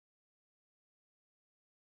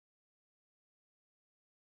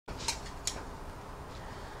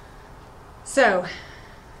So,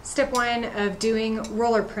 step one of doing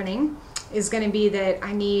roller printing is going to be that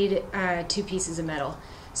I need 2 pieces of metal.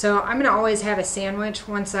 So I'm going to always have a sandwich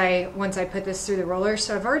once I put this through the roller.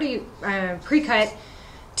 So I've already pre-cut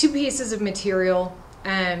 2 pieces of material,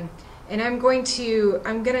 and I'm going to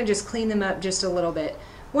just clean them up just a little bit.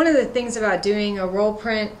 One of the things about doing a roll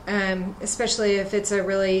print, especially if it's a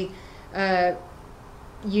really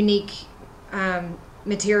unique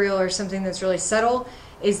material or something that's really subtle,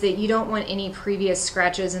 is that you don't want any previous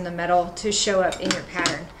scratches in the metal to show up in your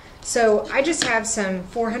pattern. So I just have some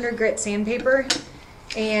 400 grit sandpaper,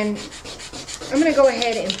 and I'm going to go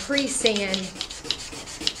ahead and pre-sand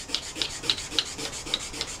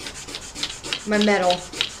my metal,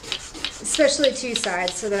 especially 2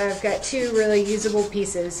 sides, so that I've got 2 really usable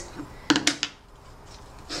pieces.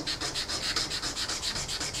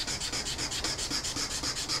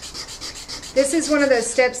 This is one of those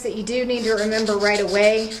steps that you do need to remember right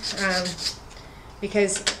away,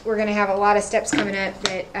 because we're going to have a lot of steps coming up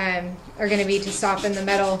that are going to be to soften the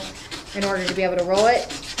metal in order to be able to roll it.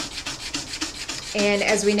 And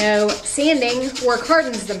as we know, sanding work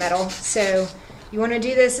hardens the metal, so you want to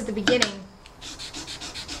do this at the beginning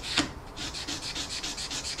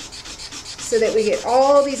so that we get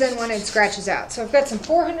all these unwanted scratches out. So I've got some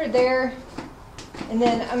 400 there, and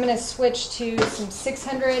then I'm going to switch to some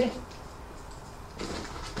 600.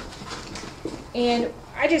 And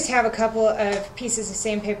I just have a couple of pieces of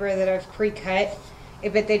sandpaper that I've pre-cut,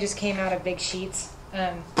 but they just came out of big sheets.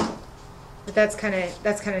 But that's kind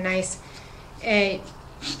of nice.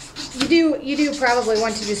 You do probably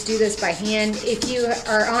want to just do this by hand. If you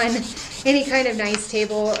are on any kind of nice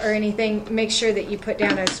table or anything, make sure that you put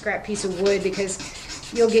down a scrap piece of wood, because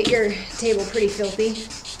you'll get your table pretty filthy.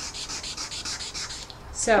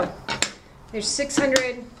 So there's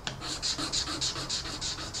 600.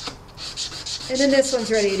 And then this one's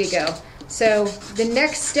ready to go. So the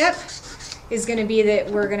next step is going to be that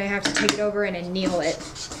we're going to have to take it over and anneal it.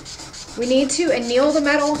 We need to anneal the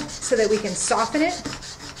metal so that we can soften it,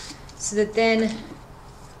 so that then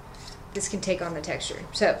this can take on the texture.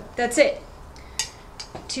 So that's it.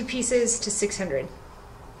 2 pieces to 600.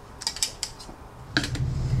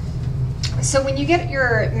 So when you get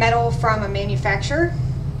your metal from a manufacturer,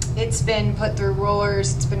 it's been put through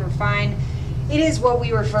rollers, it's been refined. It is what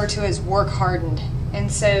we refer to as work-hardened, and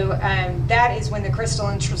so that is when the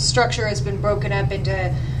crystalline structure has been broken up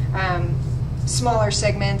into smaller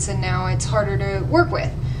segments, and now it's harder to work with.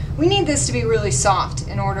 We need this to be really soft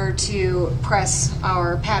in order to press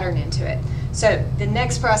our pattern into it. So the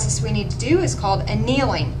next process we need to do is called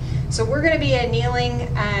annealing. So we're going to be annealing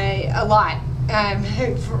a lot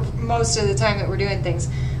for most of the time that we're doing things.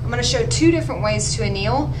 I'm going to show 2 different ways to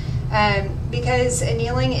anneal. Because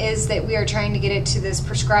annealing is that we are trying to get it to this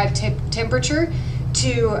prescribed temperature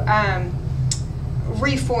to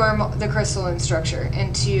reform the crystalline structure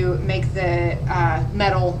and to make the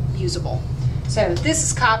metal usable. So this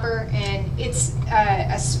is copper, and it's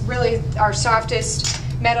really our softest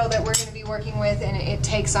metal that we're going to be working with, and it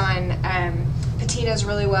takes on patinas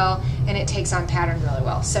really well, and it takes on pattern really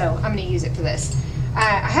well. So I'm going to use it for this.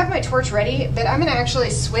 I have my torch ready, but I'm going to actually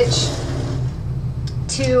switch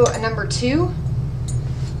to a number 2.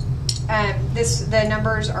 The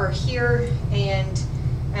numbers are here, and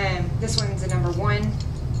this one's a number 1.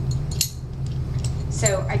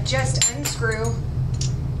 So I just unscrew.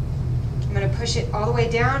 I'm going to push it all the way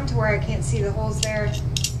down to where I can't see the holes there,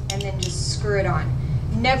 and then just screw it on.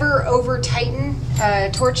 Never over tighten a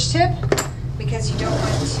torch tip, because you don't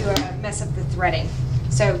want to mess up the threading.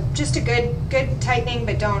 So just a good tightening,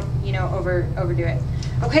 but don't overdo it.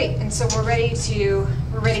 Okay, and so we're ready to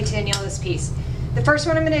anneal this piece. The first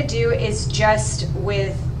one I'm going to do is just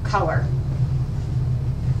with color.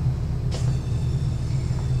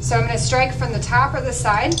 So I'm going to strike from the top or the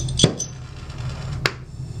side.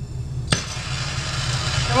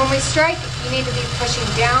 And when we strike, you need to be pushing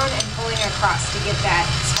down and pulling across to get that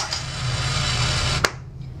spark.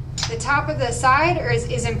 The top of the side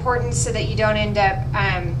is important so that you don't end up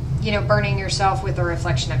burning yourself with the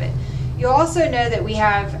reflection of it. You'll also know that we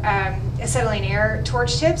have acetylene air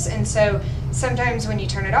torch tips, and so sometimes when you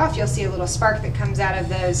turn it off, you'll see a little spark that comes out of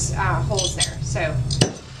those holes there. So,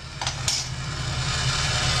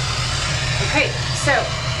 okay, so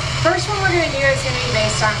first one we're going to do is going to be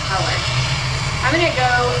based on color. I'm going to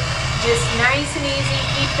go just nice and easy,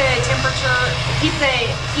 keep the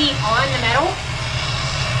heat on the metal,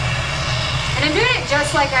 and I'm doing it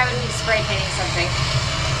just like I would be spray painting something.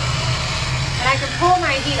 And I can pull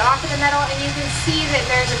my heat off of the metal, and you can see that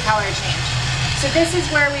there's a color change. So this is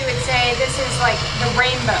where we would say this is like the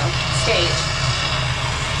rainbow stage.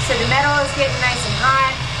 So the metal is getting nice and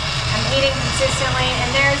hot. I'm I'm heating consistently, and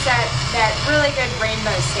there's that really good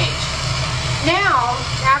rainbow stage. Now,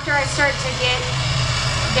 after I start to get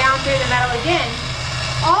down through the metal again,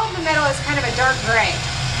 all of the metal is kind of a dark gray.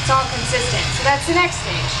 It's all consistent. So that's the next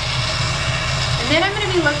stage. And then I'm going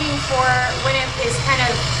to be looking for when it is kind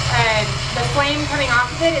of, the flame coming off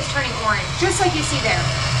of it is turning orange, just like you see there.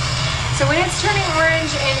 So when it's turning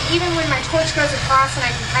orange, and even when my torch goes across and I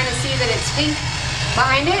can kind of see that it's pink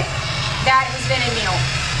behind it, that has been annealed.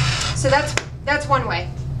 So that's one way.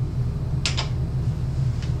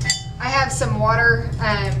 I have some water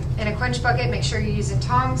in a quench bucket. Make sure you're using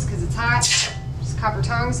tongs because it's hot, just copper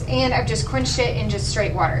tongs. And I've just quenched it in just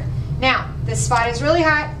straight water. Now, this spot is really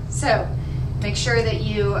hot, so make sure that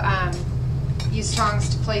you use tongs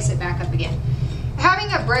to place it back up again.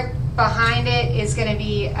 Having a brick behind it is going to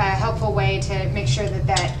be a helpful way to make sure that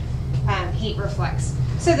that heat reflects.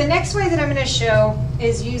 So the next way that I'm going to show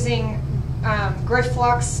is using grit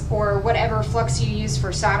flux or whatever flux you use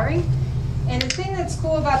for soldering. And the thing that's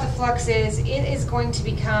cool about the flux is it is going to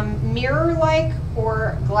become mirror-like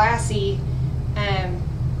or glassy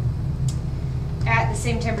at the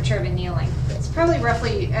same temperature of annealing. It's probably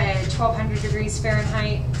roughly 1200 degrees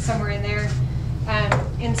Fahrenheit, somewhere in there.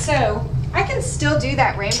 And so I can still do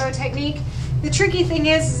that rainbow technique. The tricky thing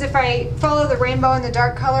is if I follow the rainbow in the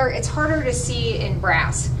dark color, it's harder to see in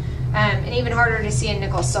brass and even harder to see in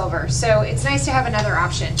nickel silver. So it's nice to have another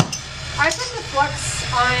option. I put the flux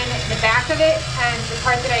on the back of it and the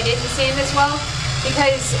part that I didn't sand as well,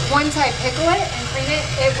 because once I pickle it and clean it,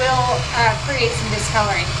 it will create some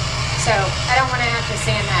discoloring. So I don't want to have to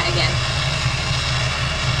sand that again.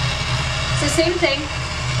 So same thing.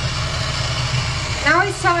 And I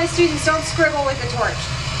always tell my students, don't scribble with the torch.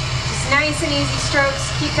 Just nice and easy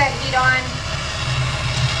strokes, keep that heat on.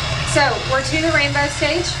 So we're to the rainbow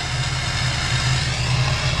stage.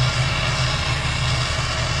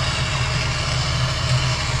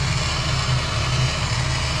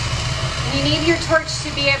 You need your torch to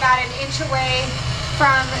be about 1 inch away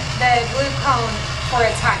from the blue cone for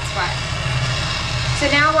its hot spot. So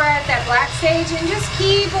now we're at that black stage, and just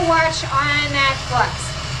keep a watch on that flux,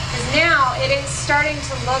 because now it is starting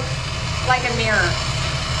to look like a mirror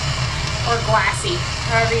or glassy,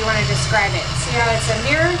 however you want to describe it. See how it's a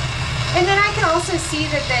mirror? And then I can also see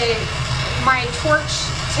that my torch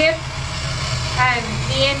tip,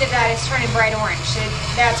 the end of that is turning bright orange.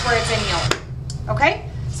 That's where it's annealed. Okay?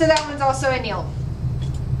 So that one's also annealed.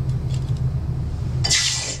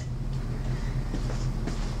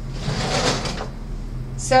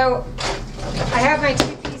 So I have my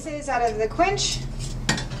 2 pieces out of the quench,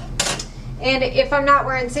 and if I'm not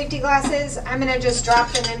wearing safety glasses, I'm going to just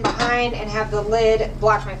drop them in behind and have the lid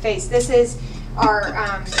block my face. This is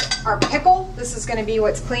our pickle. This is going to be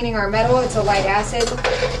what's cleaning our metal. It's a light acid,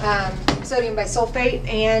 sodium bisulfate,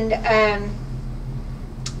 and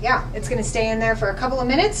yeah, it's going to stay in there for a couple of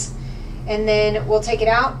minutes, and then we'll take it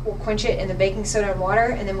out, we'll quench it in the baking soda and water,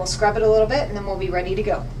 and then we'll scrub it a little bit, and then we'll be ready to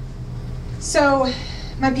go. So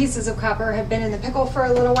my pieces of copper have been in the pickle for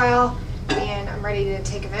a little while, and I'm ready to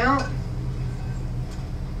take them out.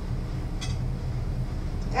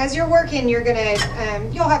 As you're working, you're gonna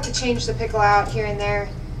you'll have to change the pickle out here and there.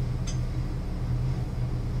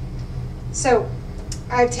 So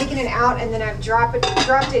I've taken it out, and then I've dropped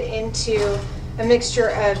it into a mixture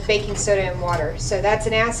of baking soda and water. So that's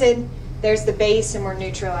an acid, there's the base, and we're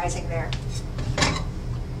neutralizing there.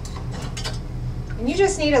 And you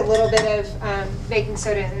just need a little bit of baking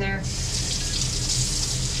soda in there.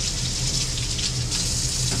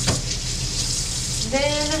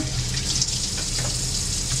 Then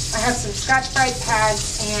I have some Scotch-Brite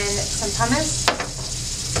pads and some pumice.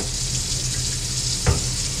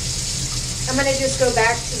 I'm going to just go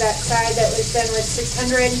back to that side that was done with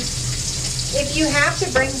 600. If you have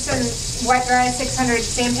to bring some wet dry 600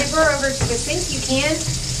 sandpaper over to the sink, you can.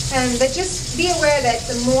 But just be aware that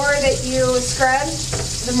the more that you scrub,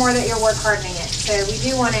 the more that you're work hardening it. So we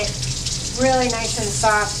do want it really nice and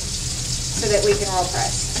soft so that we can roll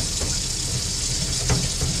press.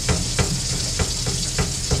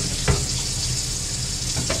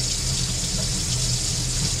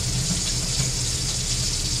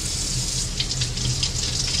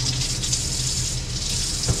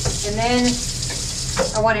 And then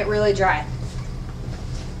I want it really dry.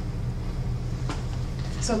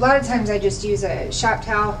 So a lot of times I just use a shop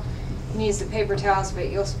towel. You can use the paper towels,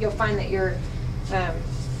 but you'll find that you're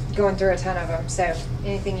going through a ton of them. So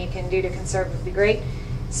anything you can do to conserve would be great.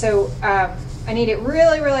 So I need it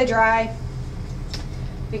really, really dry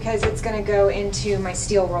because it's going to go into my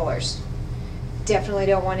steel rollers. Definitely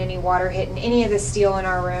don't want any water hitting any of the steel in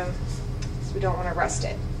our room, so we don't want to rust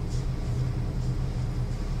it.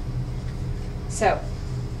 So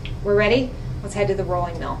we're ready. Let's head to the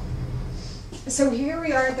rolling mill. So here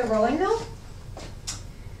we are at the rolling mill.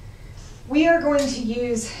 We are going to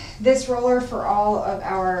use this roller for all of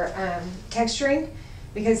our texturing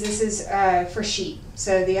because this is for sheet.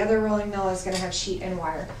 So the other rolling mill is going to have sheet and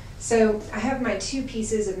wire. So I have my 2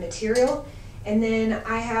 pieces of material, and then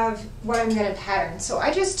I have what I'm going to pattern. So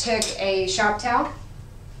I just took a shop towel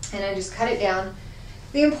and I just cut it down.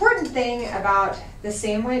 The important thing about the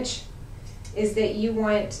sandwich is that you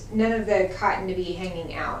want none of the cotton to be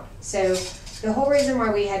hanging out. So the whole reason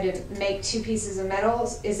why we had to make 2 pieces of metal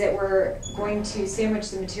is that we're going to sandwich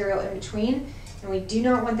the material in between, and we do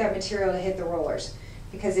not want that material to hit the rollers,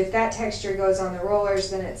 because if that texture goes on the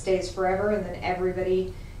rollers, then it stays forever, and then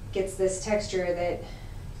everybody gets this texture that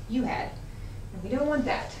you had. And we don't want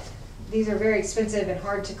that. These are very expensive and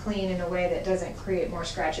hard to clean in a way that doesn't create more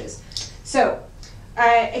scratches. So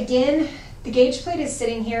again, the gauge plate is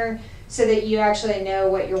sitting here so that you actually know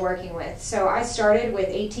what you're working with. So I started with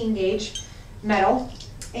 18 gauge metal,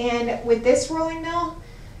 and with this rolling mill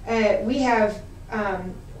we have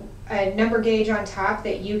a number gauge on top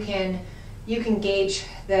that you can gauge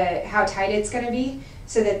how tight it's going to be,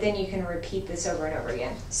 so that then you can repeat this over and over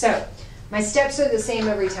again. So my steps are the same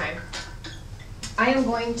every time. I am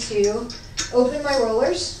going to open my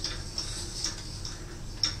rollers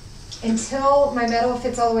until my metal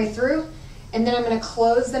fits all the way through, and then I'm going to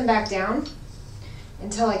close them back down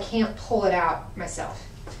until I can't pull it out myself.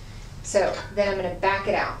 So then I'm going to back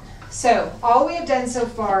it out. So all we have done so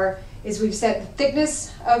far is we've set the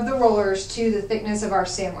thickness of the rollers to the thickness of our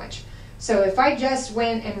sandwich. So if I just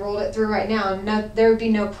went and rolled it through right now, there would be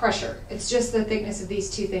no pressure. It's just the thickness of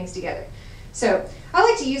these 2 things together. So I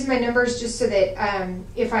like to use my numbers just so that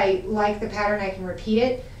if I like the pattern, I can repeat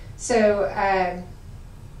it. So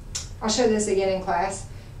I'll show this again in class,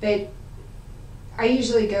 but I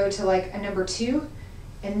usually go to like a number 2,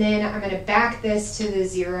 and then I'm going to back this to the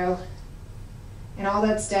 0, and all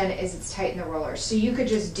that's done is it's tightened the rollers. So you could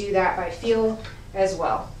just do that by feel as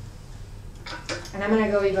well. And I'm going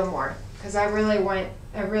to go even more because I really want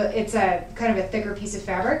it's a kind of a thicker piece of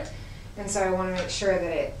fabric, and so I want to make sure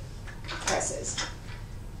that it presses.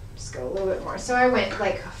 Just go a little bit more. So I went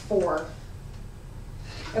like 4.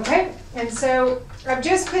 Okay, and so I've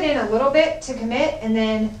just put in a little bit to commit, and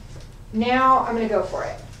then now I'm going to go for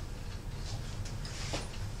it.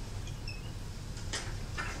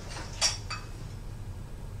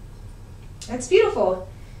 That's beautiful.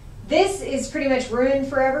 This is pretty much ruined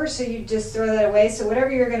forever, so you just throw that away. So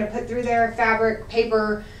whatever you're going to put through there, fabric,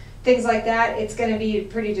 paper, things like that, it's going to be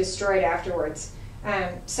pretty destroyed afterwards.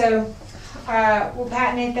 So we'll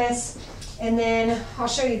patinate this, and then I'll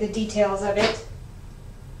show you the details of it.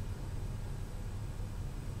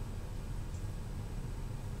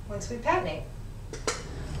 Once we patinate.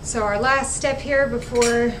 So our last step here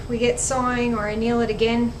before we get sawing or anneal it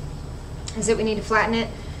again is that we need to flatten it.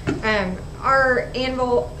 Our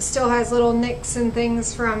anvil still has little nicks and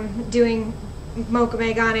things from doing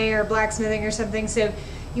mokamegane or blacksmithing or something, so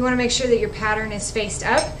you want to make sure that your pattern is faced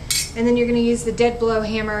up, and then you're going to use the dead blow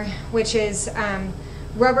hammer, which is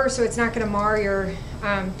rubber, so it's not going to mar your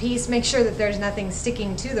piece. Make sure that there's nothing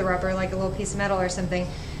sticking to the rubber, like a little piece of metal or something,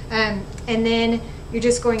 and then you're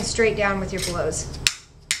just going straight down with your blows.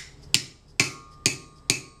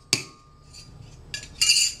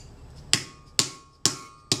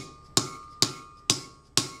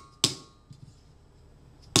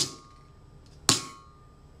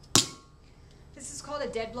 This is called a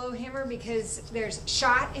dead blow hammer because there's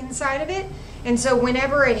shot inside of it, and so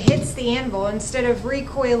whenever it hits the anvil, instead of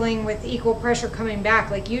recoiling with equal pressure coming back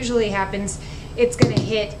like usually happens, it's going to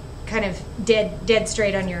hit kind of dead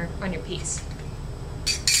straight on your piece,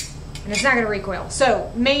 and it's not going to recoil.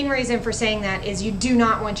 So main reason for saying that is you do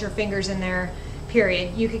not want your fingers in there,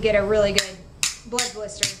 period. You could get a really good blood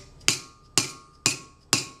blister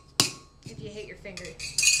if you hit your finger.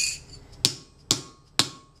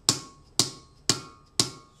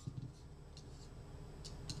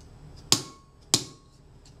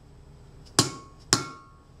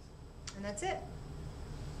 And that's it.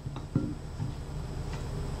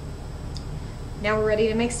 Now we're ready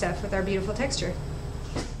to make stuff with our beautiful texture.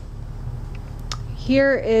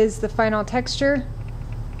 Here is the final texture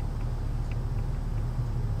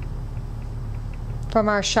from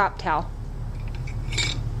our shop towel.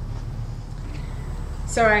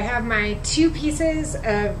 So I have my 2 pieces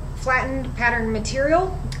of flattened patterned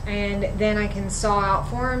material, and then I can saw out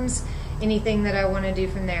forms, anything that I want to do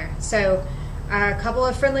from there. So a couple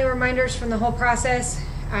of friendly reminders from the whole process.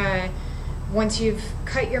 Once you've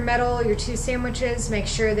cut your metal, your 2 sandwiches, make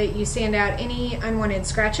sure that you sand out any unwanted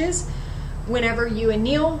scratches. Whenever you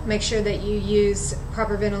anneal, make sure that you use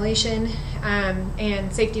proper ventilation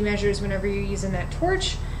and safety measures whenever you're using that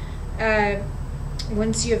torch.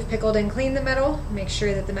 Once you have pickled and cleaned the metal, make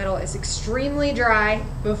sure that the metal is extremely dry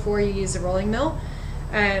before you use the rolling mill.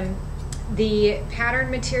 The pattern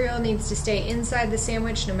material needs to stay inside the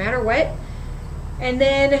sandwich no matter what. And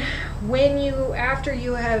then after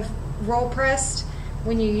you have roll pressed,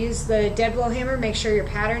 when you use the dead blow hammer, make sure your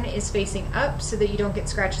pattern is facing up so that you don't get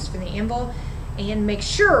scratches from the anvil, and make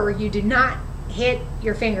sure you do not hit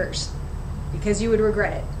your fingers because you would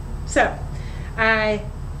regret it. So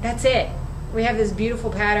that's it. We have this beautiful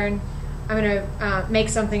pattern. I'm going to make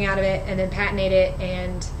something out of it and then patinate it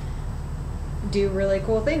and do really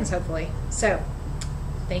cool things, hopefully. So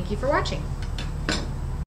thank you for watching.